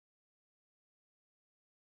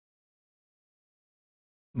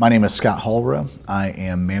My name is Scott Hollrah. I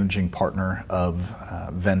am managing partner of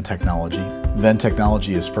Venn Technology. Venn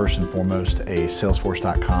Technology is first and foremost a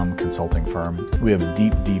Salesforce.com consulting firm. We have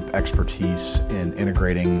deep expertise in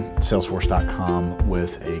integrating Salesforce.com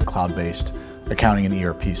with a cloud-based accounting and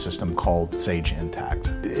ERP system called Sage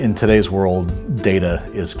Intacct. In today's world, data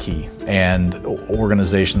is key, and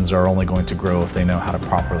organizations are only going to grow if they know how to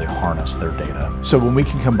properly harness their data. So when we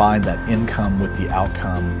can combine that income with the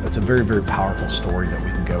outcome, it's a very powerful story that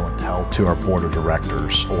we can go and tell to our board of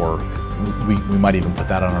directors, or we might even put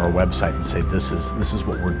that on our website and say this is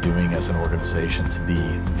what we're doing as an organization to be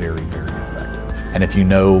very effective. And if you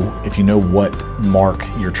know what mark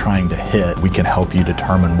you're trying to hit, we can help you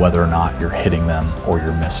determine whether or not you're hitting them or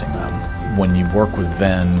you're missing them. When you work with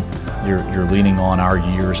Venn, you're leaning on our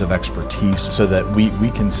years of expertise so that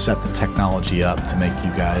we can set the technology up to make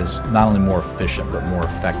you guys not only more efficient but more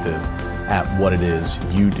effective at what it is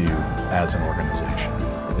you do as an organization.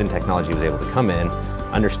 Venn Technology was able to come in,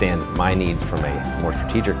 understand my needs from a more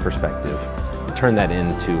strategic perspective, and turn that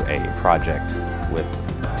into a project with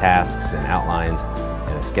tasks and outlines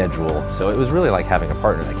and a schedule. So it was really like having a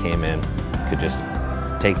partner that came in, could just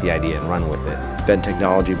take the idea and run with it. Venn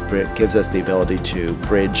Technology gives us the ability to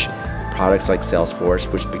bridge products like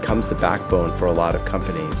Salesforce, which becomes the backbone for a lot of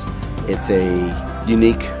companies. It's a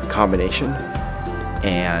unique combination,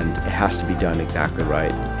 and it has to be done exactly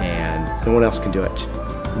right, and no one else can do it.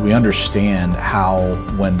 We understand how,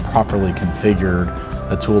 when properly configured,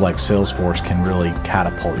 a tool like Salesforce can really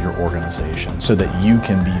catapult your organization so that you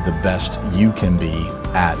can be the best you can be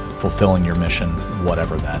at fulfilling your mission,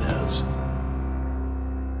 whatever that is.